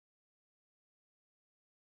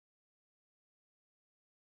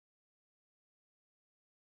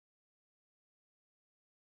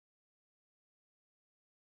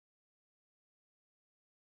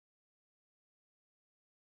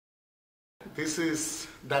This is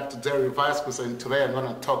Dr. DRV Institute, and today I'm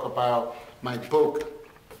going to talk about my book,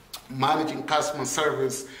 Managing Customer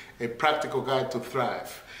Service, A Practical Guide to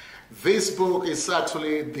Thrive. This book is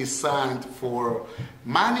actually designed for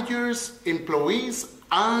managers, employees,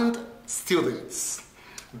 and students.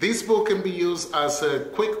 This book can be used as a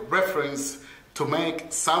quick reference to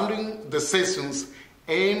make sound decisions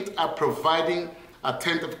aimed at providing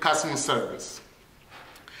attentive customer service.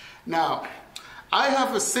 Now, I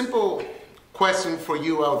have a simple question for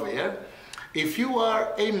you out there. If you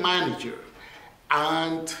are a manager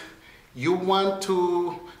and do you want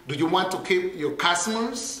to keep your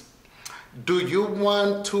customers? Do you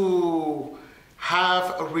want to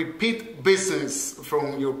have a repeat business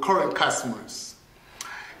from your current customers?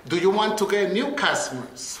 Do you want to get new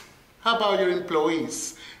customers? How about your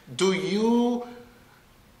employees? Do you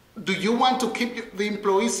want to keep the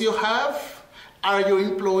employees you have? Are your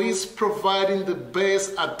employees providing the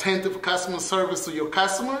best attentive customer service to your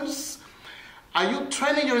customers? Are you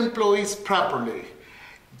training your employees properly?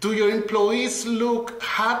 Do your employees look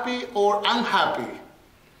happy or unhappy?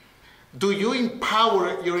 Do you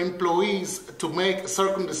empower your employees to make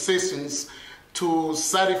certain decisions to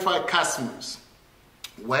satisfy customers?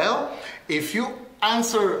 Well, if you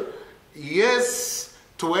answer yes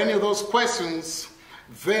to any of those questions,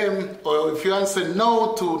 then, or if you answer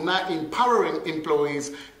no to not empowering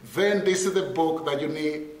employees, then this is the book that you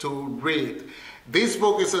need to read. This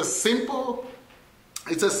book is a simple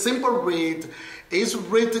read. It's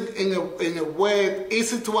written in a way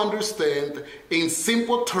easy to understand, in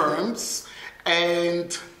simple terms,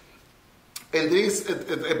 and it is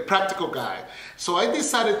a practical guide. So I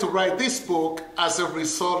decided to write this book as a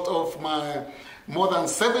result of my more than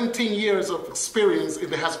 17 years of experience in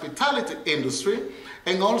the hospitality industry,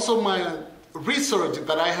 and also my research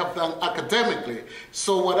that I have done academically.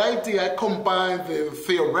 So what I did, I combined the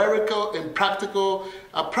theoretical and practical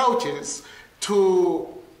approaches to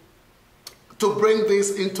bring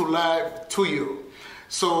this into life to you.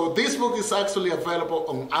 So this book is actually available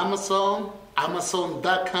on Amazon,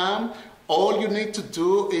 Amazon.com. All you need to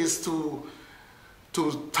do is to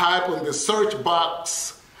type on the search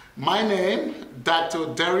box my name,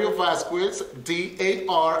 Dr. Dario Vasquez,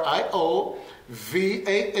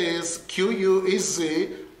 D-A-R-I-O-V-A-S-Q-U-E-Z,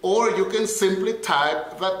 or you can simply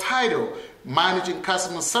type the title, Managing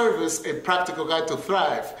Customer Service, A Practical Guide to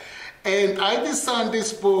Thrive. And I designed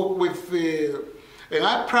this book and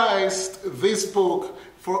I priced this book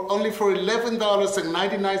only for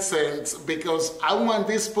 $11.99 because I want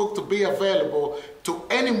this book to be available to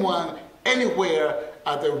anyone, anywhere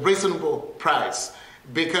at a reasonable price.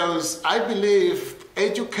 Because I believe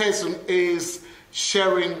education is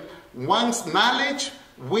sharing one's knowledge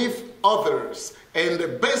with others. And the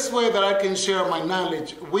best way that I can share my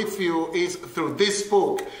knowledge with you is through this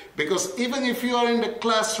book. Because even if you are in the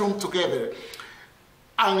classroom together,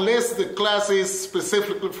 unless the class is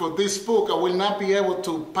specifically for this book, I will not be able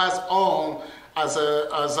to pass on as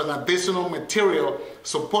an additional material,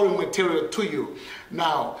 supporting material to you.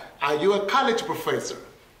 Now, are you a college professor?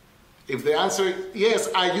 If the answer is yes,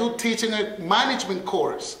 are you teaching a management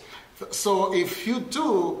course? So if you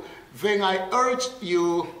do, then I urge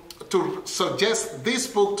you to suggest this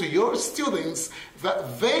book to your students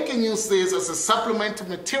that they can use this as a supplementary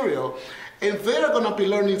material, and they're going to be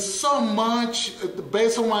learning so much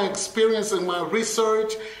based on my experience and my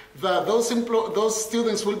research that those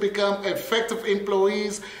students will become effective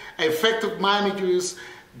employees, effective managers,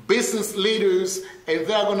 business leaders, and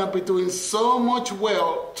they're going to be doing so much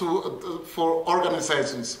well for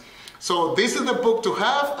organizations. So this is the book to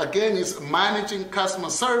have. Again, it's Managing Customer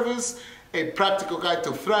Service, A Practical Guide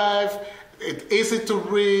to Thrive. It's easy to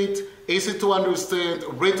read, easy to understand,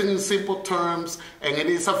 written in simple terms, and it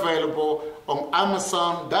is available on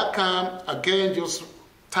Amazon.com. Again, just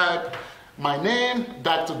type my name,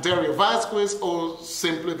 Dr. Dario Vasquez, or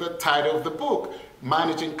simply the title of the book,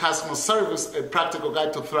 Managing Customer Service, A Practical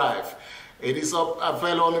Guide to Thrive. It is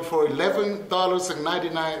available only for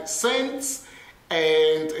 $11.99,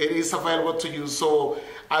 and it is available to you. So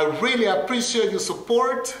I really appreciate your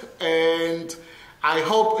support, and I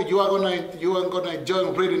hope you are gonna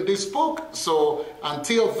enjoy reading this book. So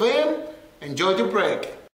until then, enjoy your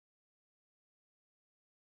break.